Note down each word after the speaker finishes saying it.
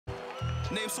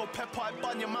Name so pepper, I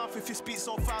bun your mouth if you speak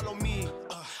so foul on me.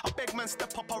 I beg man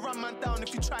step up, I run man down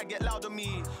if you try get loud on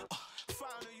me.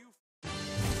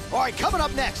 All right, coming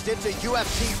up next, it's a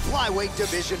UFC flyweight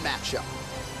division matchup.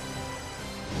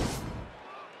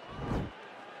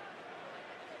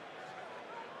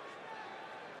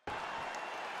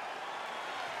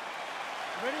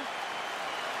 Ready?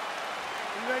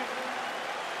 You ready?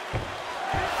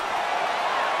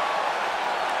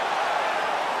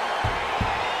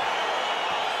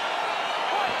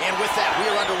 And with that, we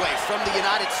are underway from the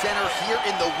United Center here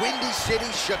in the Windy City,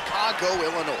 Chicago,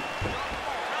 Illinois.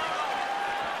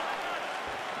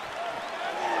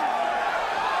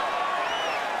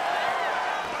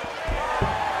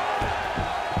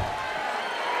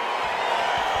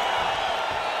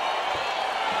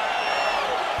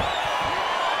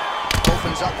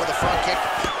 Opens up with a front kick.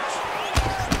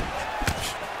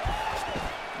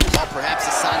 Well, perhaps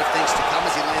a sign of things to come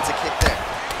as he lands a kick there.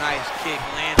 Nice kick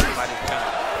landed by this guy.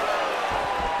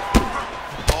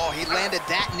 Oh, he landed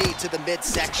that knee to the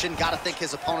midsection. Got to think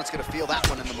his opponent's going to feel that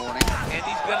one in the morning. And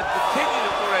he's going to continue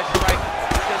to throw that strike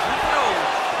because he knows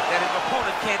that his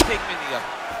opponent can't take many of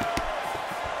them.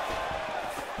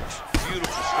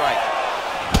 Beautiful strike.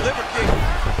 Liver kick.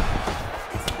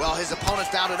 Well, his opponent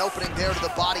found an opening there to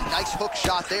the body. Nice hook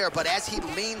shot there, but as he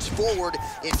leans forward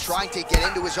in trying to get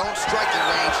into his own striking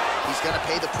range, he's going to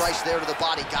pay the price there to the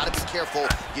body. Got to be careful.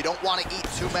 You don't want to eat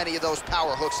too many of those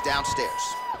power hooks downstairs.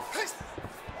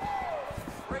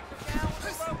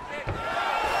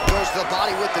 Goes to the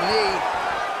body with the knee.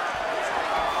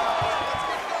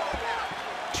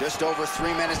 Just over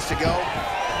 3 minutes to go.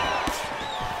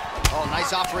 Oh,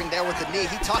 nice offering there with the knee.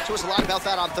 He talked to us a lot about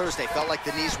that on Thursday. Felt like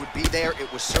the knees would be there.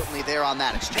 It was certainly there on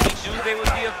that exchange. He knew they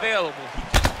would be available. He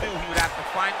just knew he would have to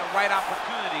find the right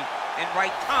opportunity and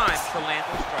right time to land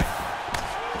the strike.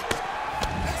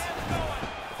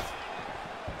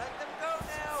 Let them go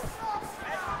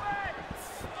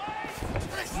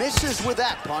now. Misses with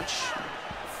that punch.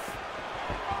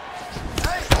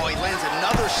 Oh, he lands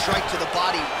another strike to the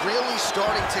body, really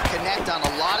starting to connect on a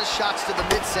lot of shots to the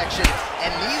midsection, and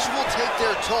these will take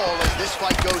their toll as this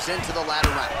fight goes into the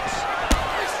latter rounds.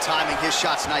 Timing his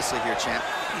shots nicely here, champ.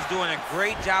 He's doing a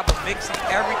great job of mixing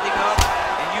everything up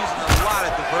and using a lot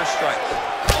of diverse strikes.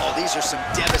 Oh, these are some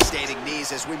devastating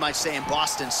knees, as we might say in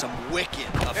Boston, some wicked,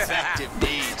 effective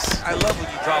knees. I love when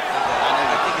you drop them there.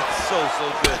 I think it's so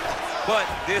good. But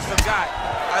there's some guy,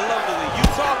 I love the way you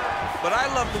talk, but I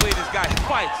love the way this guy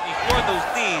fights. He's throwing those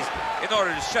knees in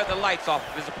order to shut the lights off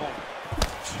of his opponent.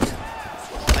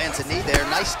 Lands a knee there.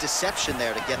 Nice deception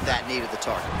there to get that knee to the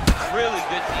target. Really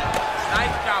good knee.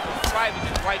 Nice job of driving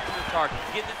it right to the target.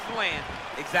 Getting it to land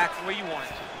exactly where you want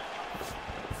it to.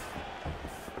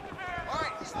 All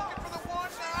right, he's looking for the one,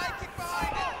 the high kick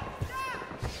behind it.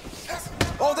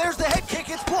 Oh, there's the head kick.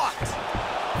 It's blocked.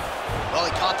 Well,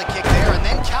 he caught the kick there and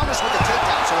then counters with the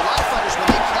takedown. So a lot of fighters,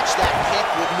 when they catch that kick,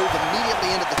 would move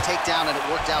immediately into the takedown, and it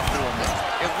worked out for him there.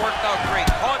 It worked out great.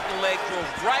 Caught the leg, drove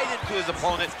right into his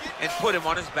opponent, and put him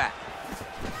on his back.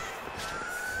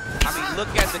 I mean, look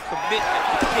at the commitment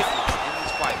to kicking in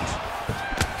these fights.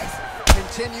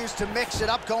 Continues to mix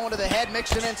it up, going to the head,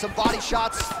 mixing in some body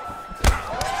shots.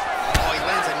 Oh, he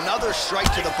lands another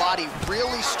strike to the body,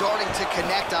 really starting to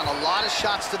connect on a lot of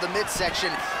shots to the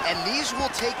midsection, and these will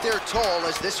take their toll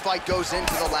as this fight goes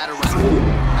into the latter round.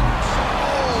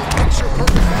 Oh, picture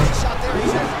perfect body shot there. He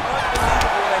says,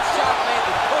 unbelievable. That shot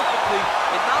landed perfectly,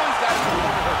 and now he's got his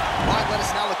opponent hurt. All right, let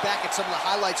us now look back at some of the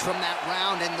highlights from that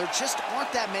round, and there just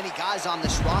aren't that many guys on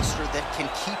this roster that can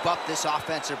keep up this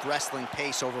offensive wrestling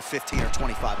pace over 15 or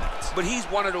 25 minutes. But he's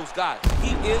one of those guys.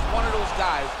 He is one of those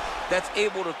guys that's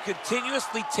able to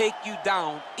continuously take you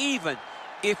down even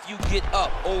if you get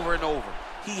up over and over.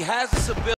 He has this ability.